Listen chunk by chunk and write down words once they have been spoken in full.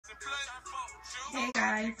Hey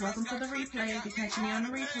guys, welcome to the replay. If you're catching me on the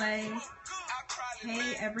replay.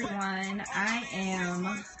 Hey everyone, I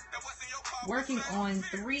am working on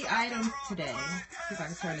 3 items today. See if I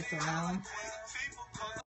can turn this around.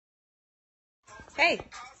 Hey,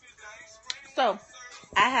 so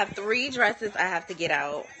I have 3 dresses I have to get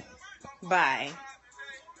out by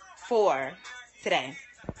 4 today.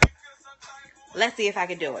 Let's see if I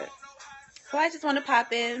can do it. So I just want to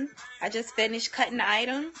pop in. I just finished cutting the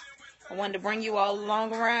item. I wanted to bring you all along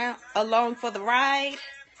for the ride,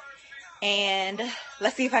 and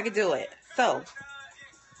let's see if I can do it. So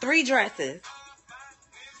 3 dresses,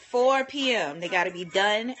 4 p.m. They got to be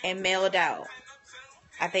done and mailed out.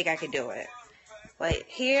 I think I can do it. But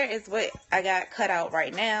here is what I got cut out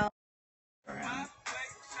right now.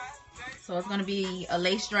 So it's going to be a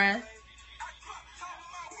lace dress.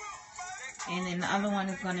 And then the other one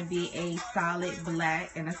is going to be a solid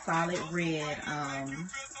black and a solid red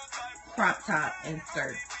crop top and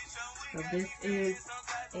skirt. So this is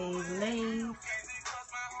a lace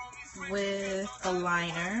with a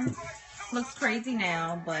liner. Looks crazy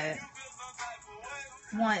now, but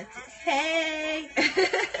once, hey!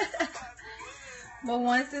 But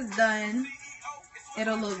once it's done,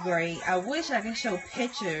 it'll look great. I wish I could show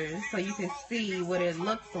pictures so you can see what it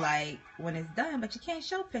looks like when it's done, but you can't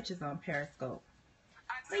show pictures on Periscope.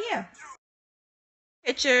 But yeah.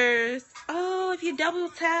 Pictures. Oh, if you double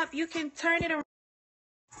tap, you can turn it around.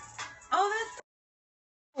 Oh, that's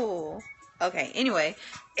cool. Okay, anyway.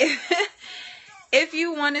 If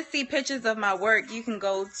you want to see pictures of my work, you can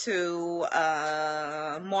go to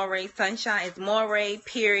Moire Sunshine. It's Moire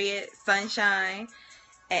Sunshine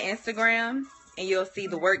at Instagram, and you'll see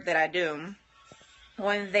the work that I do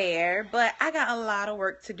on there. But I got a lot of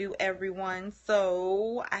work to do, everyone,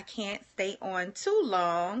 so I can't stay on too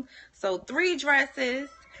long. So 3 dresses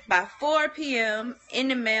by 4 p.m. in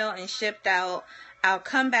the mail and shipped out. I'll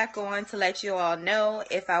come back on to let you all know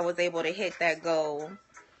if I was able to hit that goal.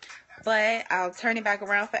 But I'll turn it back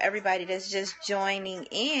around for everybody that's just joining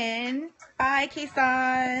in. Bye,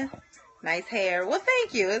 Kisan. Nice hair. Well,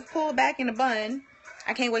 thank you. It's pulled back in a bun.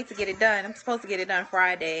 I can't wait to get it done. I'm supposed to get it done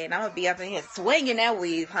Friday, and I'm going to be up in here swinging that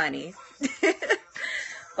weave, honey.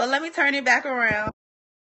 But let me turn it back around.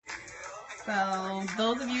 So,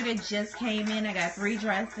 those of you that just came in, I got 3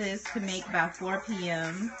 dresses to make by 4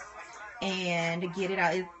 p.m. And to get it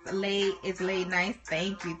out, it's laid nice.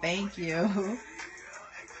 Thank you.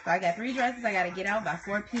 So I got 3 dresses I got to get out by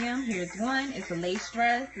 4 p.m. Here's one. It's a lace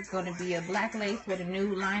dress. It's going to be a black lace with a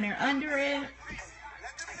new liner under it.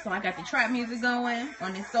 So I got the trap music going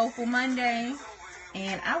on this Sewful Monday.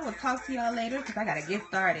 And I will talk to y'all later because I got to get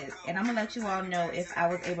started. And I'm going to let you all know if I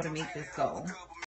was able to make this goal.